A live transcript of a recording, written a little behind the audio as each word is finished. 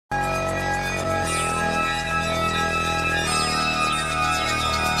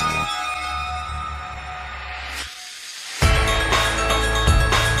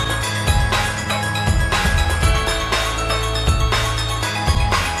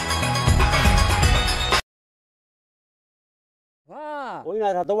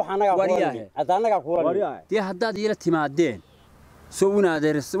inaad hadda wax anaga kuulan hadda anaga kuulan dee haddaad ila timaadeen soo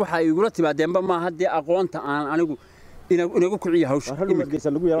inaadeer waxa ay igula timaadeen ba ma haddii aqoonta aan anigu inagu kiciyo hawsha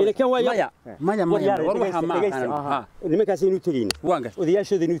ila kan waaya maya war waxa ma aqaan nimankaas inuu tagayna waan gartay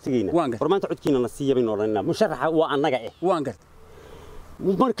odayaashooda inuu tagayna warmaanta codkiina na siiyay bay noolana musharaxa waa anaga waan gartay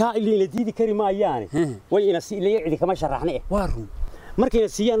marka ilaa diidi kari maayaan way ina si ilaa cidi kama sharaxna waa run markayna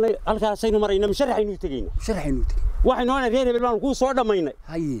siiyaan halkaas aynu marayna musharaxa inuu tagayna waxaynu ana reer hebel baan ku soo dhamaynay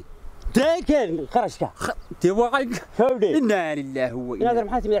haye deekeen qarashka dee waa hawde inna lillahi wa inna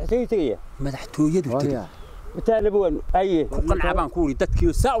madaxtooyadu tagaya madaxtooyadu tagaya وتالبون أيه قنع بان كوري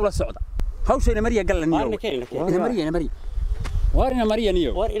تذكير ساعة ولا سعودة هوشة أنا مريا قال لنيو أنا مريا وارنا مريا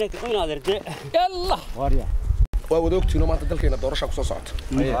نيو وارنا وين هذا الرجال يلا واريا ودوقتي ما تدلكينا دورشة كوسعت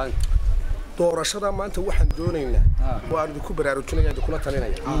doorashada maanta waxaan doonaynaa waan ku baraarujinayaa kula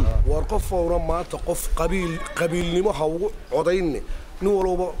talinaya warqof fawra maanta qof qabiilnimo ha ugu codayn nin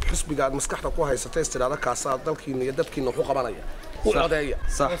walba xisbiga maskaxda ku haysatay istiraada kaasa dalkiina iyo dadkiina wuxuu qabanaya وعدايا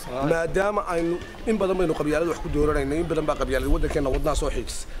صح ما دام أنه إن بدل ما ينقبيال واحد كدورنا إن بدل ما قبيال وده كنا ودنا صحيح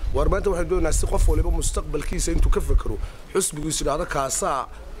ورمانته واحد دون ناس قف ولا بمستقبل كيس أنتوا كيف فكروا حسب بيصير هذا كاسا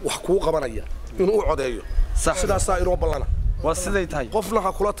وحقوق قبرية إنه عدايا صح سدا صاير وبلنا وصلت هاي قفنا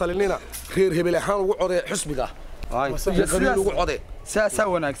حكولات لنا خير هبلحان وعدايا حسب ده هاي وعدايا ساسا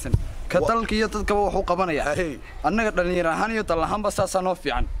وناكسن كتلك يتذكر وحقوق قبرية أنا قدرني رهاني يطلعهم بس ساسا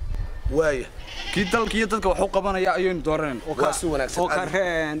نوفي عن واي كيدلك يدك وحو قبانيا ayeen dooreen oo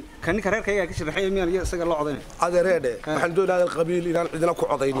kan kareerkayga ka sharaxay miyaan isaga la codayn adeerede waxaan doonayaa qabiil inaan cidina ku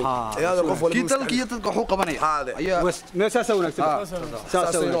codaynin ayada qof walba كيدلك يدك وحو قبانيا ayaa meesha wanaagsan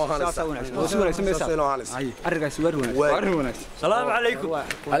argaas wanaagsan السلام عليكم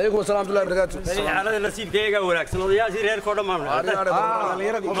عليكم السلام ورحمه الله وبركاته على نصيبكيga wanaagsan odayaashii reerkooda dhammaan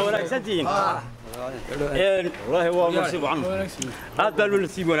wanaagsantiin والله هو نصيب عنه هذا له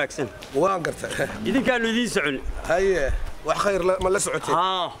نصيب وناكسن وان قرت إذا كانوا يدين سعون هيا وخير ما لا سعوتي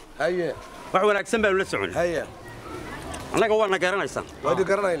هيا wax wanaagsan baa la socon haya anaga waa nagaranaysan wadi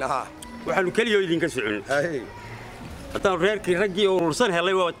garanayna ha waxaanu kaliyo idin ka socon hay haddaan reerkii ragii oo urursan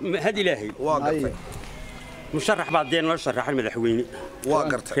helay waa had ilaahay waa gartay musharax baa deen loo sharaxay madaxweyne waa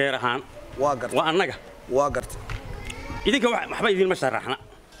gartay reer ahaan waa gartay waa anaga waa gartay idinka waxba idin ma sharaxna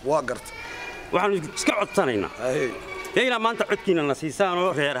waa gartay waxaanu iska codsanaynaa deena maanta codkiina la siisaan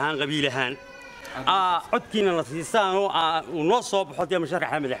oo reer ahaan qabiil ahaan codkiina la siisaan oo noo soo baxo dee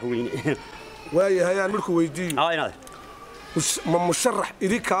musharaxa madaxweyne waayo hayaan markuu weydiiyo inaad ma musharax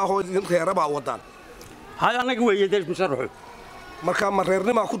idinka ah oo reer baa wadaan hay anaga weeye dee musharaxu marka ma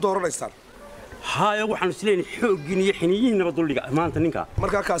reernima ku dooranaysaan hay waxaanu isleen xoogin iyo xiniyiin nabad dulliga maanta ninka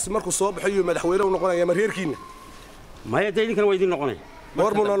marka kaasi markuu soo baxayo madaxweyne uu noqonaya ma reerkiina ma yada idinkan way idin noqonay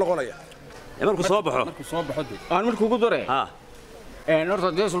warmu noqonaya markuu soo baxo aan markuu ugu daray horta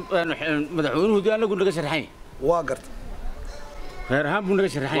dee madaxweynuhu dee anagu naga sharxay waa gartay reer ahaan buu naga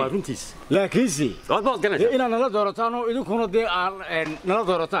sharxay waa runtiis laakiinse inaan nala doorataan oo idinkuna dee nala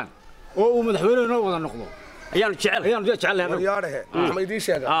doorataan oo uu madaxweynuhu noo wada noqdo ayaan jecelahay waryaadhe waxma idiin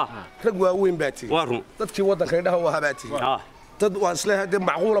sheega rag waaweyn baa tihi dadkii waddanka indhaha waa habaatihi dad waan isleeyahay dee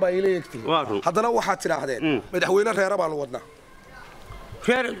macquula baa ila eegtihi haddana waxaad tidhaahdeen madaxweyne reera baanu wadnaa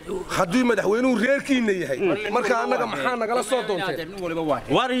haddii madaxweynuhu reerkiina yahay marka annaga maxaa nagala soo doonteen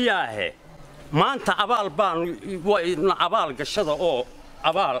waryaahe maanta abaal baan abaal gashada oo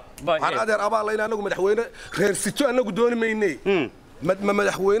abaal aan adeer abaal layna anagu madaxweyne reer sito anagu dooni maynay ma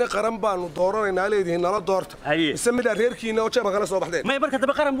madaxweyne qaran baanu dooranaynaa leedihiin nala doorta mise midhaa reerkiina oo jeeba kala soo baxdeen may marka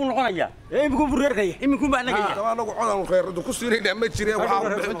daba qaran buu noqonayaa iminku buu reerkaya iminku baa anaga yahay anagu codan reeradu ku siinaynaa ma jireen waxa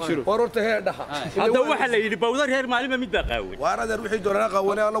war horta heedhaha hadda waxa la yidhi bawda reer maalima mid baa qaawan waar adeer wixii doonana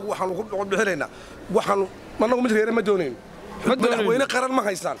qaawanay anagu waxaanu ku bixinaynaa waxaanu anagu mid reer ma doonayn madaxweyne qaran ma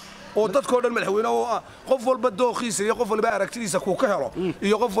haysaan oo dadkoo dhan madaxweyne oo ah qof walba dooqiisa iyo qof walba aragtidiisa ku ka helo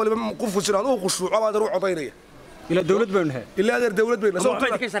iyo qof walba qofku jiraan uu khushuuco baad u codaynaya إلى الدولة بينها إلى هذا الدولة بينها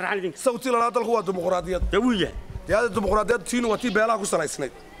صوتي لا تلقى هو الديمقراطية دوية هذا الديمقراطية تين وتي بيلا كوسنا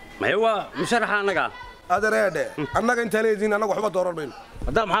يسند ما هو مشرح أنا هذا رأده أنا كنت ليدين أنا وحبة دوران بين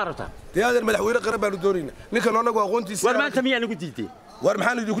هذا محارته هذا المدحوير قرب على دورين نكن أنا وأغنتي ورما أنت مين أنا قديتي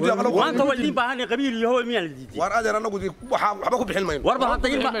ورمحان اللي قدي أنا وأنت ولدين بهاني قبيل هو مين اللي قديتي ورأده أنا قدي وحبكم بحلمين ورما حتى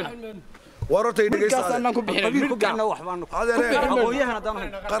يلبا ورتي دقيس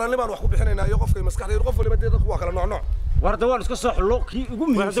قرن لي ما نروح بحنينا يقف في مسكحة يقف اللي بدي تقوى كلا نوع وردوان اسكو صح لوك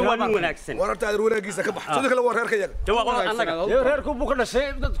يقوم وردوان وناكسن ورت هذا ولاقيسه كبح صدق لو وريرك يا جوا أنا reerku buu ka dhashay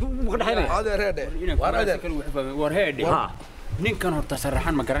dadku buu ka dhaxaynay هذا ريده warheede ninkan horta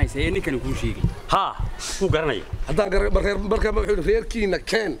saraxan ma garanaysa ee ninkan ku sheegay ha ku garanay hadda marka wuxuu reerkiina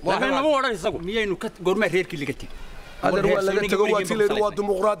keen ma waran isagu miyaynu ka goorma reerkii laga tag هذا هو اللي تقوى تيلي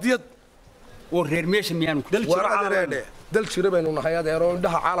وديمقراطية ورير ميش ميانو دل شربين ونحيا ديرون ده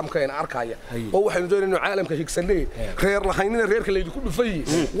عالم كين أركاية هو حين دون إنه عالم كهيكسني خير لحيننا رير كله يكون فيه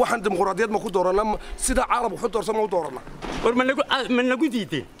واحد ديمقراطية ما كود دورنا لما سيدا عالم وحط دور سما ودورنا من نقول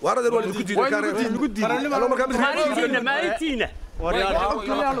ديتين وارد الوالد نقول ديتين أنا ما كان مالتينا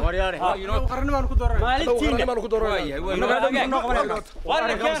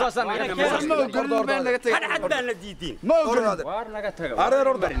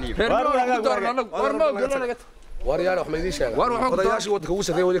وريال حميدي شاغ odayaashii wadka uu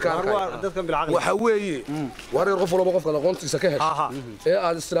sareeyay ka arkay waxa weeye wareer qof walba qofka aqoontiisa ka heshay ee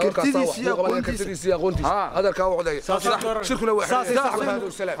aad islaam ka soo wax qaban kartiisa aqoontiisa hadalka uu coday shirkuna waa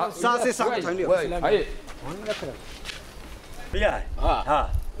saasi sax tahay يا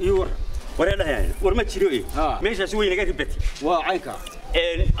ها يور ورينا يعني ور ما جيرو ايه ميشاس وين naga ribati waa caynka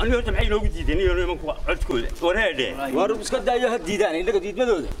aniga horta maxay noogu diideen iyo nimanku codkooda wareede war iska daayo hadiidaan inaga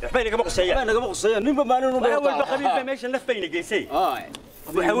diidmadooda waxbay naga boqsayaan ninba maalin uma walba qabiilka meesha naf bayna geysay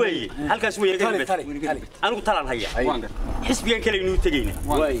waxa weeye halkaas weyn naga ribati anigu talaan haya xisbigan kale inuu tagayna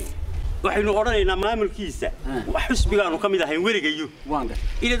waxaynu oranaynaa maamulkiisa wax xisbigaanu kamid ahayn warigayo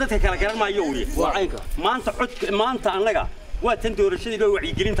ila dadka kala garan maayo uu yahay waa caynka maanta annaga waa tan doorashadii loo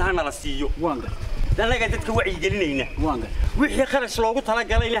wacyigelinta hana la siiyo annaga dadka wacyigelinayna wixii kharash loogu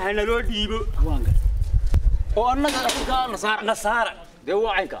talagalay hana loo dhiibo oo annaga dadka nasaara dee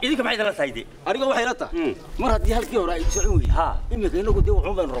waa caynka idinka maxay la tahay aniga waxay la tahay mar haddii halkii hore ay socon weeyeen ha imika inagu dee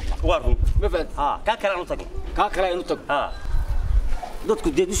wuxuu baan rabnaa waa run ma faad ha ka kale aanu tagno ha dadku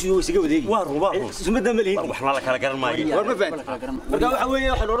deedishu way isaga wadeegi waa run sumadda ma lihin waxna la kala garan maayo war ma faad marka waxa weeye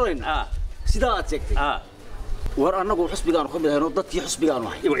waxaan oranaynaa sidaa aad sheegtay war annagu xisbigaanu ka mid ahayno dadkii xisbigaanu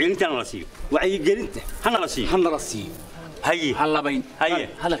ahay wacyigelinta la siiyo wacyigelinta hana la siiyo haye halabayn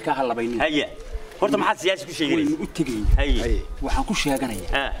hadalka halabayn haye horta maxaad siyaasi ku sheegaysaa u tagay haye waxaan ku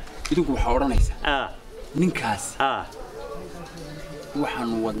sheeganayaa idinku waxa oranaysaa ninkaas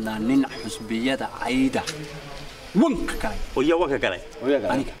waxaan wadnaa nin xisbiyada ayda wanka kale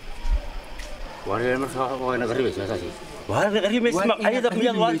aniga wareer markaa waa naga ribaysaa saasi وهذا غريب اسمع عيدا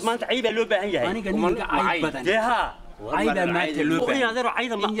بيض ما انت عيبه لو باهن yahay aniga ninka cayb badan ها عيدا ما تلو باهن هذا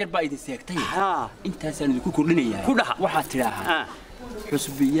عيدا in yar baa idin seegtay intaas aan idinku kordhinayaa waxa tiraaha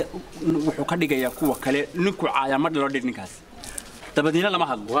xusbiya wuxuu ka dhigayaa kuwa kale ninku caaya ma dhalo dhig ninkaas dabadina lama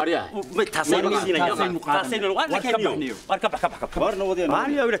hadlo waariya taasaynu warka bax warna wadeen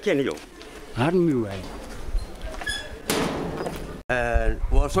waariya wala keenayo harmi waay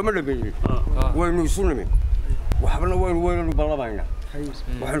waa soo dhameeyay waynu isunimay waxbana waynu balabayna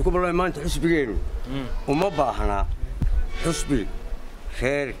waxaan ku balay maanta xisbigeenu uma baahna xisbi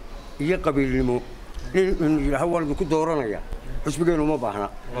heer iyo qabiilnimo in yiraahdo walba ku dooranaya xisbigeenu uma baahna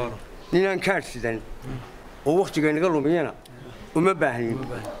ninaan kaarsidan oo waqtiga naga lumiyana uma baahnin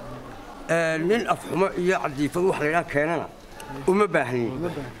nin afxuma iyo cadiifad wax la keenana uma baahnin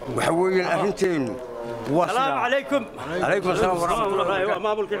waxa weeyaan arrinteenu السلام عليكم عليكم السلام ورحمه الله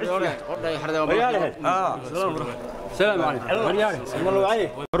ما ملك الحسبيه السلام عليكم والله عليه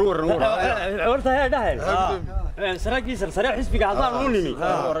ورث هي دهل سراقي سريع حسبك هذا نوني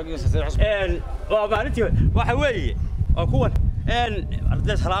ومالتي waxa weeye oo kuwan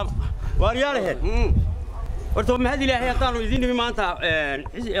arday salaam waariyaalaheen horta ma hadi ilaahay taanu idin maanta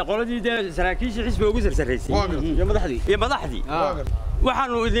qoladii saraakiisha xisbiga ugu sarsareysay iyo madaxdii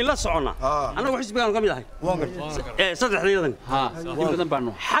waxaanu idin la soconaa anagu xisbigaan kamid ahay saddexdeedan badan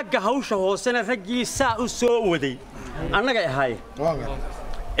baanu xagga hawsha hoosena ragii saa u soo waday annaga ahay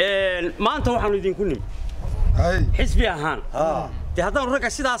maanta waxaanu idinku nim xisbi ahaan de haddaan ragga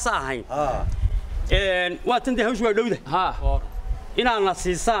sidaas ahayn waa tan de hawshu waa dhowda inaana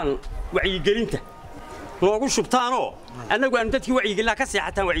siisaan wacyigelinta loogu shubtaanoo annagu aan dadkii wacyigelina ka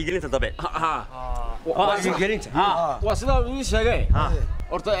seexataan wacyigelinta dabe waa sidaa uu sheegay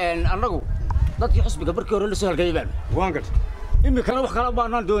horta annagu dadkii xisbiga markii hore la soo halgay baan waan gartay imikana wax kala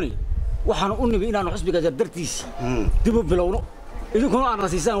baanaan doonay waxaan u nimi inaanu xisbiga dartiisi dib u bilowno idinkuna aan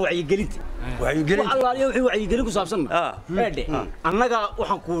nasiisaan wacyigelinta Allah iyo wixii wacyigelin ku saabsan eedhe annaga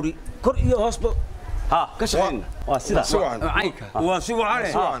waxaan ku uri kor iyo hoosba ka shaqeyn waa sida waa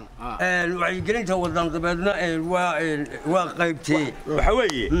suucan wacyigelinta wadan dabeedna waa qaybtay waxa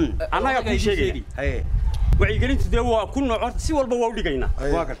weeye annaga ku sheegay wacyigelintu dee waa ku nooc si walba waa u dhigayna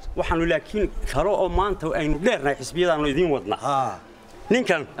waxaanu laakiin kale oo maanta aynu dheernahay xisbiyadaanu idin wadna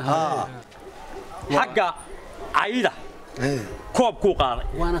ninkan xagga cayda كوب كوقار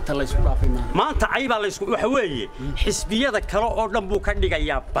وانا تلا يسوق عفينا ما أنت عيب على يسوق وحوي حسبية كلا أردن بوكان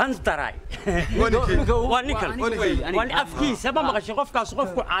يا بانتراي وأنا أفكي سبب ما غشقف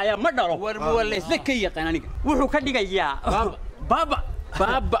كاسقف عيا مدرو ولا ذكية قنانيك وحو كان يا بابا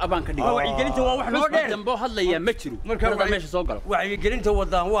أبان كدي وعيقلنت هو واحد ما دير دنبو هذا يا متشرو مركب ماشي سوق له وعيقلنت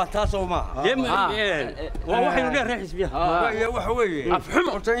ودان waa taas oo ma waxaynu leeyahay xisbiyaha waxaweye afxum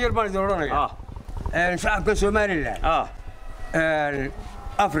hortan yar baan idin oranaya shacabka Soomaaliland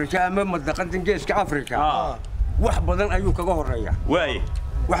Afrika ama madaqadan geeska Afrika wax badan ayuu kaga horeeyaa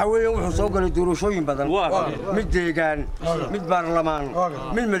waxa weeye wuxuu soo galay doorashooyin badan mid deegaan mid baarlamaan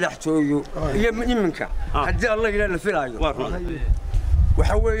mid madaxtooyo iyo iminka hadii Allah ilaahay la filaayo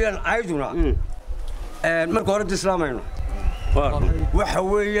waxa weeyaan ayduna marka hore islaamayno waxa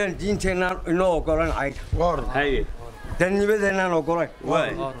weeyaan diinteena inoo ogolaan ayd danimadeenaan ogolaan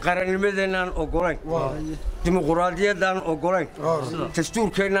qarannimadeenaan ogolaan dimuqraadiyadan ogolaan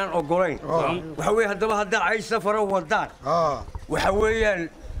dastuurkeenaan ogolaan waxa weeye hadaba hadaa ay safar wadaan waxa weeyaan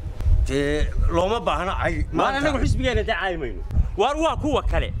looma baahna ay ما أنا نقول حسبينا دعايمين وأروى كوا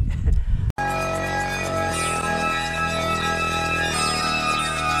كله